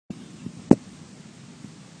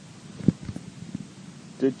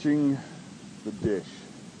Ditching the dish.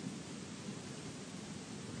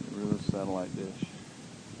 Get rid of the satellite dish.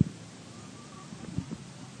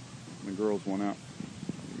 The girls went out.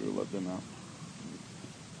 We'll let them out.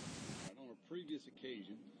 On a previous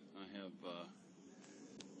occasion,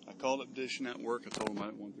 I called up Dish Network. I told them I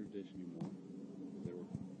didn't want their dish anymore. They were,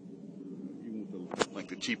 even with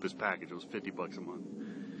the cheapest package, it was $50 a month,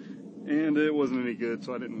 and it wasn't any good,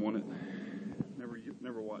 so I didn't want it.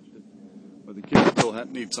 Never watched it. But the kids still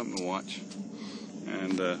need something to watch,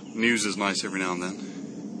 and news is nice every now and then.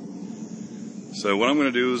 So what I'm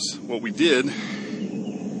going to do is what we did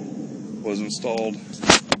was installed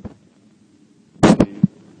the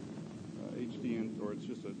HD, or it's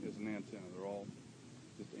an antenna. They're all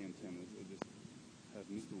just antennas. They just have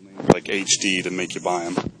neat little names like HD to make you buy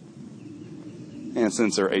them. And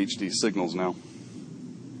since they're HD signals now.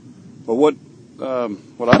 But what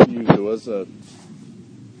I've used was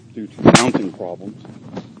due to mounting problems,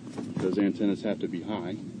 because antennas have to be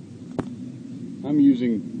high, I'm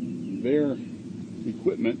using their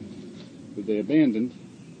equipment that they abandoned,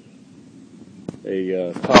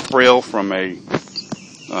 a top rail from a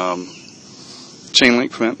chain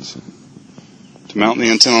link fence to mount the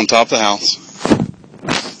antenna on top of the house,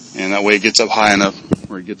 and that way it gets up high enough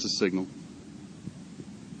where it gets a signal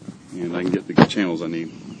and I can get the channels I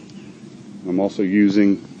need. I'm also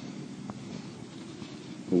using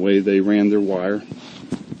the way they ran their wire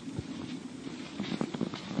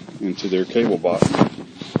into their cable box,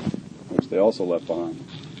 which they also left behind.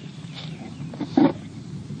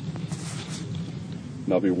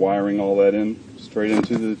 And I'll be wiring all that in straight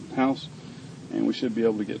into the house, and we should be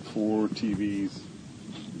able to get 4 TVs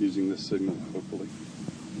using this signal, hopefully.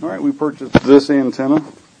 Alright, we purchased this antenna,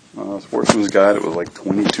 Sportsman's Guide. It was like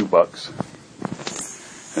 $22.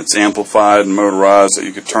 It's amplified and motorized, that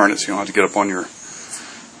you could turn it so you don't have to get up on your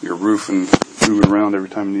roof and move it around every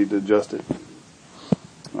time you need to adjust it.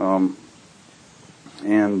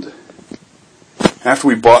 And after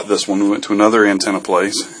we bought this one, we went to another antenna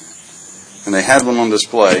place, and they had one on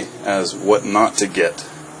display as what not to get.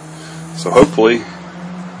 So hopefully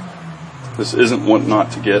this isn't what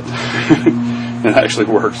not to get. It actually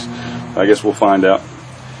works. I guess we'll find out.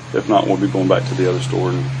 If not, we'll be going back to the other store,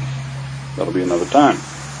 and that'll be another time.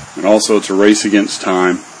 And also, it's a race against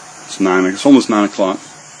time. It's almost 9 o'clock.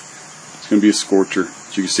 It's going to be a scorcher.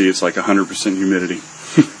 As you can see, it's like 100% humidity.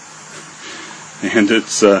 And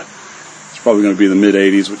it's probably going to be the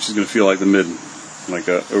mid-80s, which is going to feel like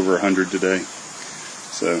over 100 today.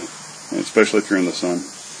 So, especially if you're in the sun.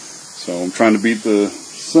 So I'm trying to beat the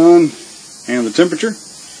sun and the temperature.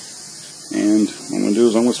 And what I'm going to do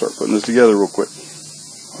is I'm going to start putting this together real quick.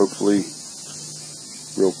 Hopefully,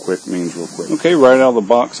 real quick means real quick. Okay, right out of the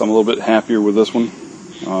box, I'm a little bit happier with this one.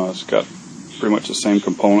 It's got pretty much the same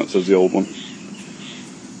components as the old one.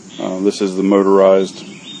 This is the motorized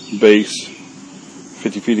base,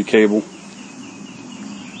 50 feet of cable.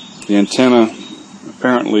 The antenna,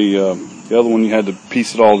 apparently, the other one you had to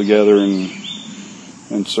piece it all together and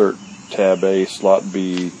insert tab A, slot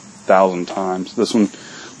B 1,000 times. This one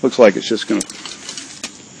looks like it's just gonna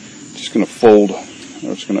fold.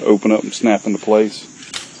 It's gonna open up and snap into place.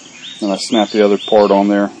 And I snap the other part on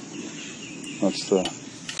there.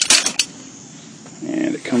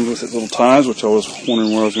 And it comes with its little ties, which I was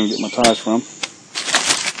wondering where I was going to get my ties from.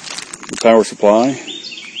 The power supply,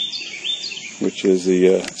 which is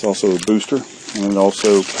it's also a booster, and it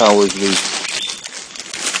also powers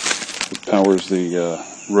the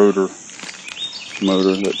rotor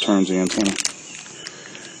motor that turns the antenna.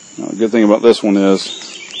 Now, the good thing about this one is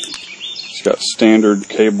it's got standard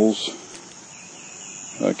cable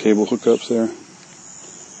hookups there.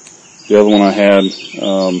 The other one I had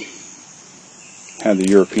the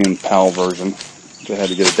European PAL version, which I had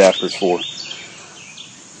to get adapters for,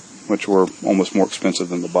 which were almost more expensive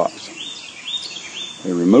than the box.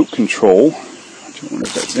 A remote control, which I wonder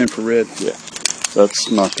if that's infrared. Yeah, we're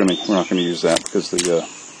not going to use that because the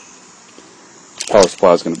power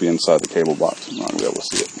supply is going to be inside the cable box. I'm not going to be able to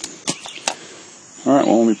see it. Alright,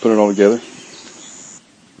 well, let me put it all together.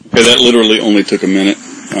 Okay, that literally only took a minute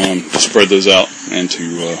to spread those out and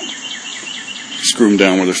to screw them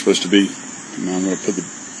down where they're supposed to be. Now I'm going to put the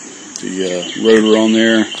rotor on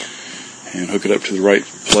there and hook it up to the right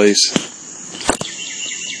place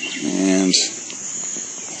and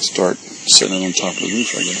start setting it on top of the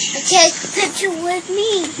roof, I guess. Take a picture with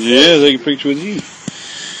me. Yeah, take a picture with you.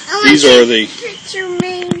 These are the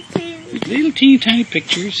little teeny tiny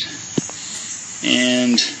pictures,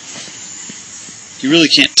 and you really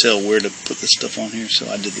can't tell where to put this stuff on here, so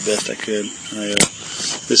I did the best I could.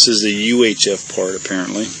 This is the UHF part,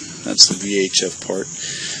 apparently. That's the VHF part.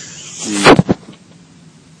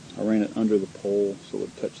 ran it under the pole so it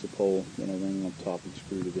would touch the pole, then I ran it on top and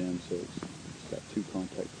screwed it in so it's got 2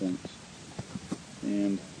 contact points.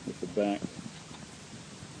 And with the back,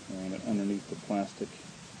 I ran it underneath the plastic,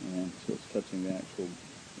 and so it's touching the actual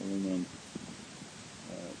aluminum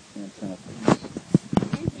antenna piece.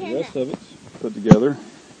 The rest of it's put together.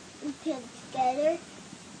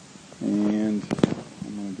 And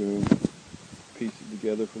I'm going to go piece it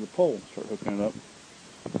together for the pole. Start hooking it up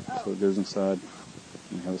so it goes inside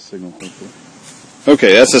and have a signal hopefully.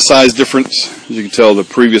 Okay, that's the size difference. As you can tell, the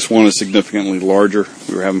previous one is significantly larger.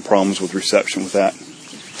 We were having problems with reception with that.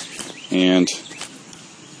 And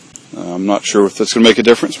I'm not sure if that's going to make a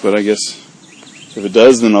difference, but I guess if it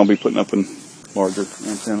does, then I'll be putting up a larger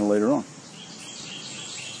antenna later on.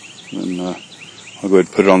 And I'll go ahead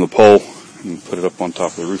and put it on the pole and put it up on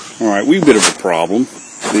top of the roof. Alright, we've a bit of a problem.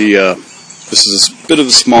 This is a bit of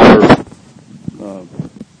a smaller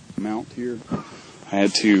mount here. I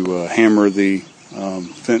had to hammer the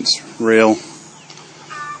fence rail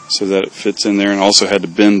so that it fits in there, and also had to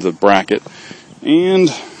bend the bracket. And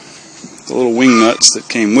the little wing nuts that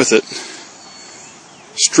came with it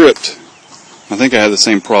stripped. I think I had the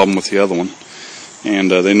same problem with the other one,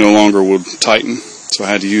 and they no longer would tighten, so I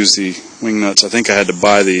had to use the wing nuts. I think I had to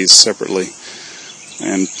buy these separately,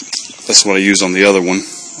 and that's what I used on the other one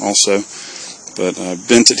also. But I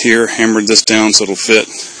bent it here, hammered this down so it'll fit,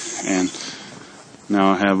 and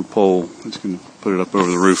now I have a pole that's going to put it up over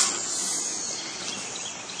the roof.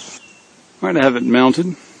 Alright, I have it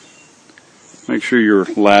mounted. Make sure your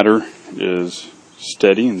ladder is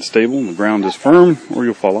steady and stable and the ground is firm, or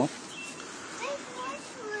you'll fall off.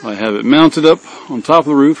 I have it mounted up on top of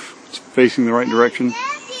the roof. It's facing the right direction.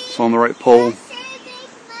 It's on the right pole.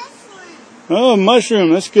 Oh,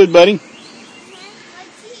 mushroom. That's good, buddy.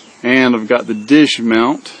 And I've got the dish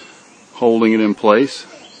mount holding it in place,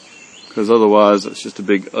 because otherwise it's just a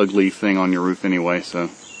big ugly thing on your roof anyway, so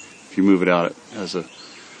if you move it out, it has a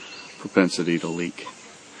propensity to leak.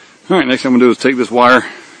 Alright, next thing I'm going to do is take this wire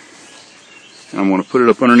and I'm going to put it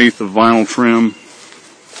up underneath the vinyl trim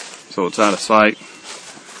so it's out of sight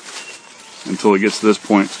until it gets to this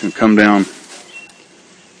point. It's going to come down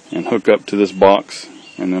and hook up to this box,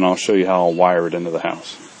 and then I'll show you how I'll wire it into the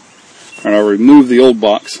house. Alright, I'll remove the old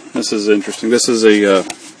box. This is interesting. This is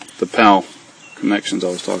the PAL connections I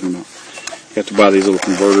was talking about. You have to buy these little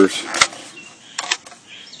converters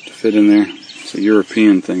to fit in there. It's a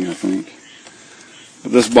European thing, I think.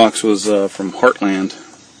 But this box was from Heartland,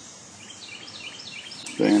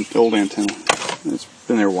 the old antenna. It's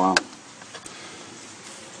been there a while.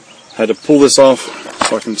 Had to pull this off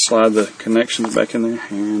so I can slide the connections back in there,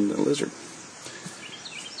 and the lizard.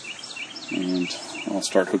 And I'll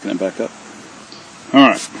start hooking it back up.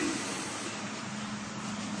 Alright.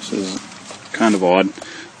 This is kind of odd.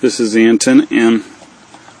 This is the antenna in.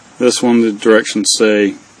 This one, the directions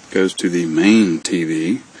say, goes to the main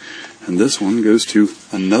TV. And this one goes to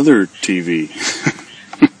another TV.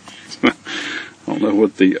 I don't know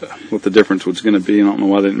what the difference was going to be. I don't know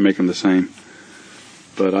why they didn't make them the same.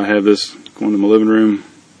 But I have this going to my living room,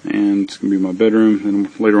 and it's going to be my bedroom.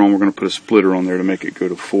 And later on, we're going to put a splitter on there to make it go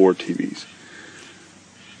to 4 TVs.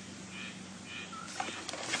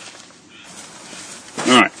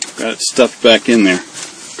 All right, got it stuffed back in there,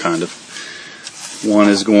 kind of. One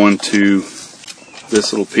is going to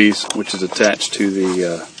this little piece, which is attached to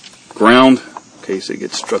the ground in case it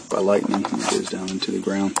gets struck by lightning and it goes down into the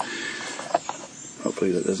ground.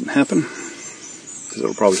 Hopefully that doesn't happen, because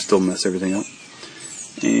it'll probably still mess everything up.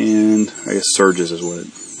 And I guess surges is what it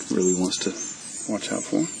really wants to watch out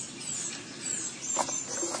for.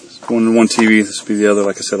 It's going to one TV, this will be the other.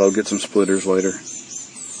 Like I said, I'll get some splitters later.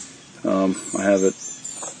 I have it,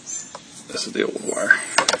 this is the old wire.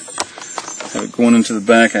 I have it going into the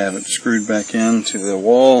back. I have it screwed back into the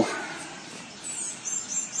wall.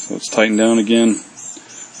 So it's tightened down again.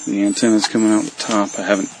 The antenna's coming out the top. I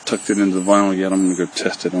haven't tucked it into the vinyl yet. I'm going to go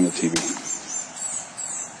test it on the TV.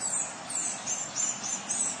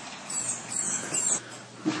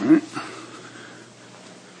 Alright.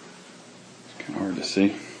 It's kind of hard to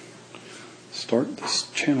see. Start this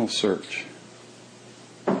channel search.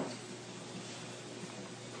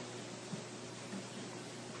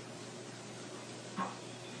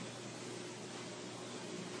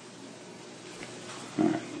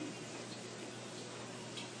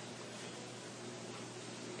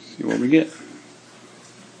 See what we get.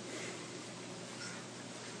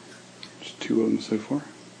 There's 2 of them so far.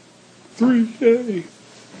 3, yay!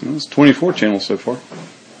 Well, it's 24 channels so far.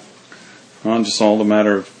 Well, just all the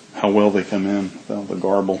matter of how well they come in without the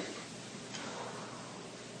garble.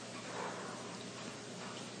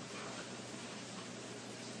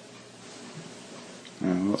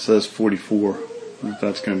 Well, it says 44. I don't know if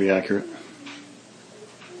that's going to be accurate.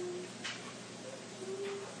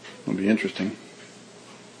 It'll be interesting.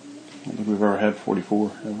 I don't think we've ever had 44,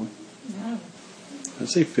 have we? No. I'd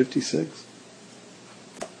say 56.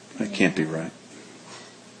 That can't be right.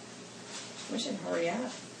 We should hurry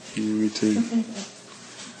up. Yeah, me too.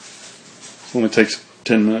 It only takes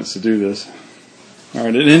 10 minutes to do this.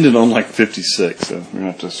 Alright, it ended on like 56, so we're going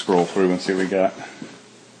to have to scroll through and see what we got.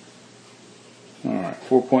 Alright,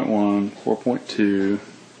 4.1, 4.2.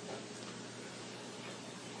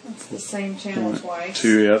 That's the same channel twice.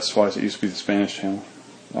 2, yeah, that's twice. It used to be the Spanish channel.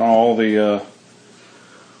 All of the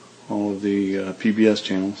PBS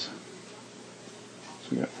channels. So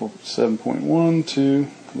we got 7.1, 2.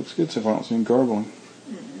 Looks good so far. I don't see any garbling.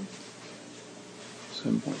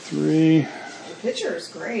 7.3. The picture is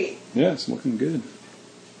great. Yeah, it's looking good.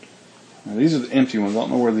 Now, these are the empty ones. I don't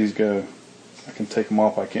know where these go. I can take them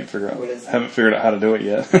off. I can't figure out. What is that? Haven't figured out how to do it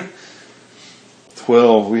yet.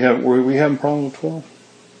 12. We having problems with 12?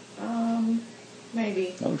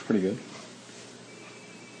 Maybe. That looks pretty good.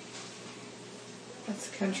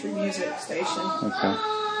 That's a country music station. Okay.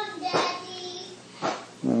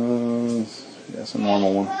 Yeah, it's a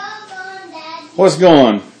normal one. What's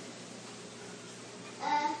going?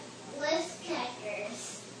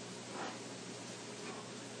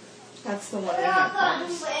 That's the one we have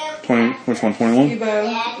promised. 20. Which one? 21.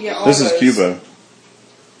 Cubo. Yeah, all This is those. Cubo.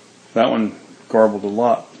 That one garbled a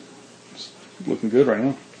lot. It's looking good right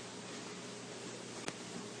now.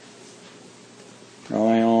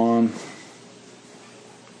 Ion.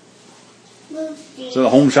 Is that a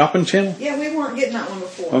home shopping channel? Yeah, we weren't getting that one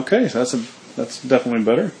before. Okay, so that's definitely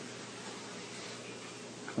better.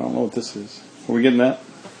 I don't know what this is. Are we getting that?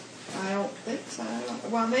 I don't think so.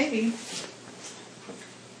 Well, maybe.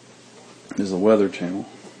 This is a weather channel.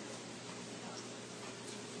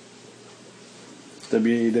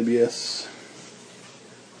 WAWS.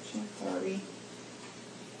 Channel 30.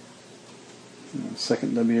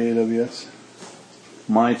 Second WAWS.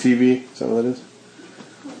 My TV. Is that what that is?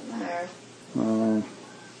 No.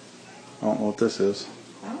 I don't know what this is.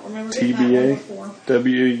 I don't remember getting that one TBA, before.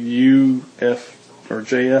 WUF or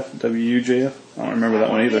JF, WUJF. I don't remember that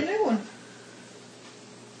one either. That might be a new one.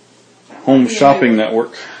 That Home might be a Shopping new one.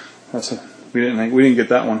 Network. We didn't get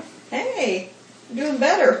that one. Hey, you're doing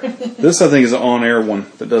better. This I think is an on-air one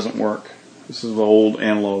that doesn't work. This is the old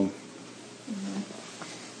analog,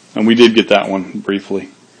 and we did get that one briefly.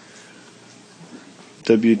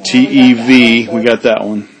 WTEV, we got that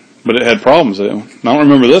one, but it had problems. I don't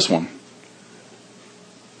remember this one.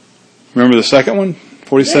 Remember the second one?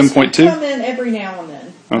 47.2? This would come in every now and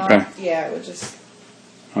then. Okay. Yeah, it would just...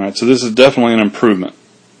 Alright, so this is definitely an improvement.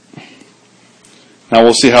 Now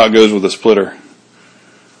we'll see how it goes with the splitter.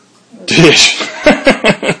 Dish!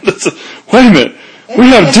 Wait a minute! We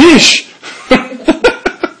have Dish!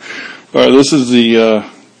 Alright, this is the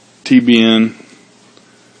TBN.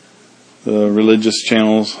 The religious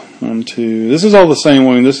channels. 1, 2. This is all the same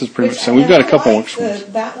one. This is pretty much the same. We've got a couple extra ones.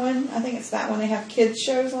 That one, I think it's that one. They have kids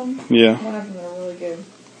shows on. Yeah. One of them that are really good.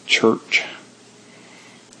 Church.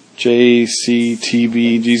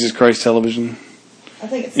 JCTV, Jesus Christ Television. I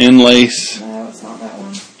think it's... Enlace. No, it's not that one.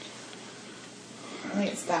 I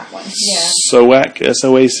think it's that one. Yeah. SOAC,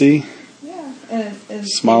 SOAC. Yeah. And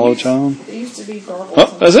Smilo Child. It used to be garbled.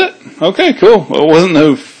 Oh, that's it? Okay, cool. Well, it wasn't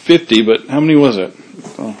no 50, but how many was it?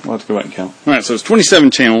 Oh, we'll have to go back and count. Alright, so it's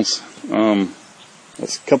 27 channels.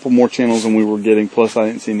 That's a couple more channels than we were getting, plus I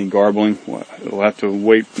didn't see any garbling. We'll have to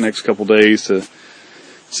wait the next couple days to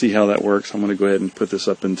see how that works. I'm going to go ahead and put this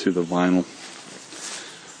up into the vinyl,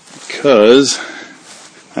 because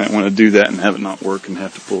I didn't want to do that and have it not work and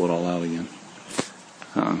have to pull it all out again.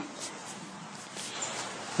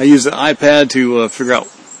 I used the iPad to figure out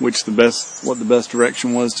what the best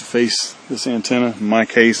direction was to face this antenna. In my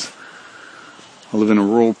case, I live in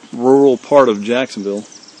a rural part of Jacksonville,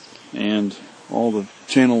 and all the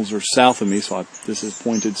channels are south of me, so this is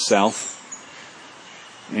pointed south.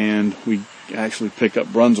 And we actually pick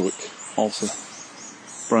up Brunswick also.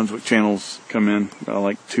 Brunswick channels come in,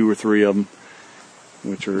 like 2 or 3 of them,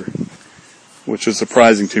 which is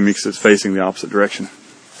surprising to me because it's facing the opposite direction.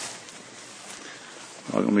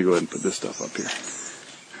 Well, let me go ahead and put this stuff up here.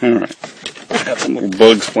 Alright, I have some little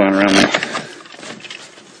bugs flying around there.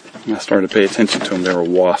 When I started to pay attention to them, they were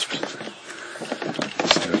wasps.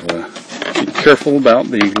 So be careful about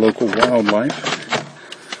the local wildlife.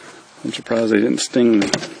 I'm surprised they didn't sting me.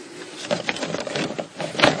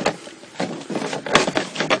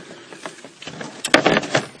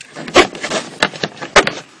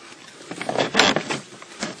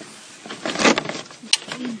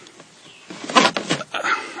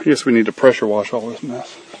 I guess we need to pressure wash all this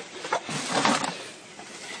mess.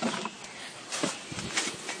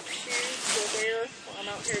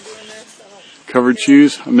 Covered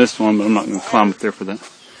shoes. I missed one, but I'm not going to climb up there for that.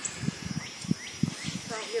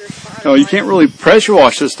 Oh, you can't really pressure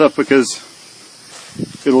wash this stuff because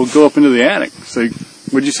it'll go up into the attic. So,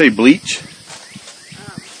 would you say bleach?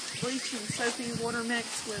 Bleach and soapy water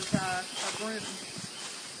mix with a broom.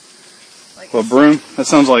 Well, broom? That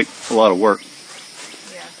sounds like a lot of work.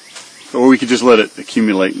 Yeah. Or we could just let it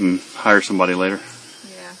accumulate and hire somebody later.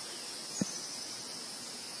 Yeah.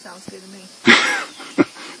 Sounds good to me.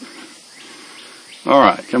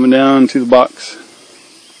 Alright, coming down to the box.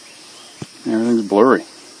 Everything's blurry.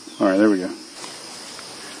 Alright, there we go.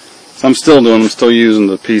 So I'm still using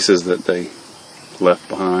the pieces that they left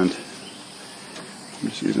behind. I'm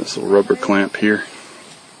just using this little rubber clamp here.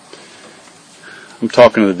 I'm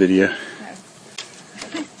talking to the video.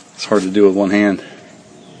 It's hard to do with one hand.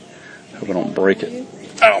 Hope I don't break it.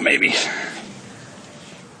 Oh, maybe.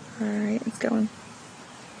 Alright, it's going.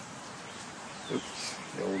 Oops,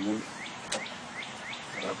 the old one.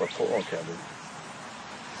 Okay, I did.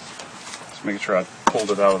 Just making sure I pulled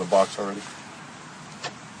it out of the box already.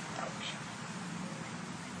 Ouch.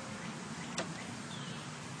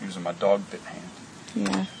 Using my dog bit hand.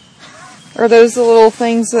 Yeah. Are those the little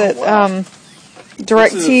things that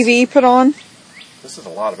DirecTV put on? This is a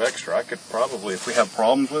lot of extra. I could probably, if we have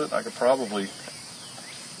problems with it, I could probably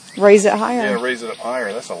raise it higher. Yeah, raise it up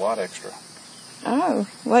higher. That's a lot extra. Oh,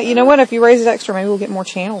 well, you know what? If you raise it extra, maybe we'll get more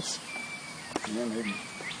channels. Yeah, maybe.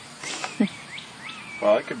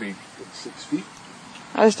 Well, it could be 6 feet.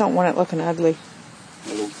 I just don't want it looking ugly.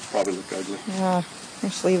 It'll probably look ugly. Yeah,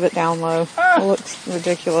 just leave it down low. It looks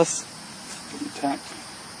ridiculous. It'll be tacked.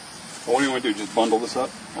 Well, what do you want to do? Just bundle this up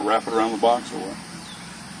or wrap it around the box or what?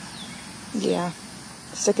 Yeah.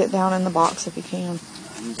 Stick it down in the box if you can.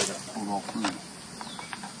 I got to pull it all through.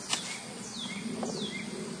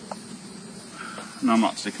 No, I'm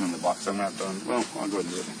not sticking in the box. I'm not done. Well, I'll go ahead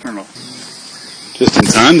and do it. Turn it off. Just in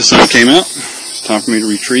time, the sun came out. It's time for me to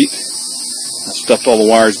retreat. I stuffed all the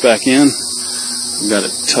wires back in. I've got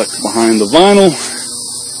it tucked behind the vinyl.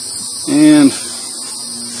 And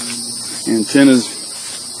antennas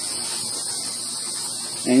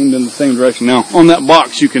aimed in the same direction. Now, on that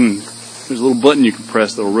box, there's a little button you can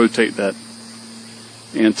press that'll rotate that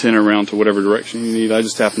antenna around to whatever direction you need. I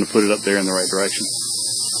just happen to put it up there in the right direction.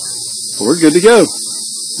 But we're good to go.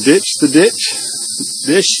 Ditch the ditch.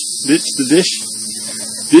 Ditch the dish.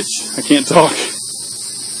 Ditch. I can't talk.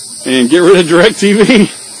 And get rid of DirecTV.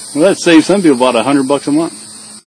 Well, that saves some people about $100 a month.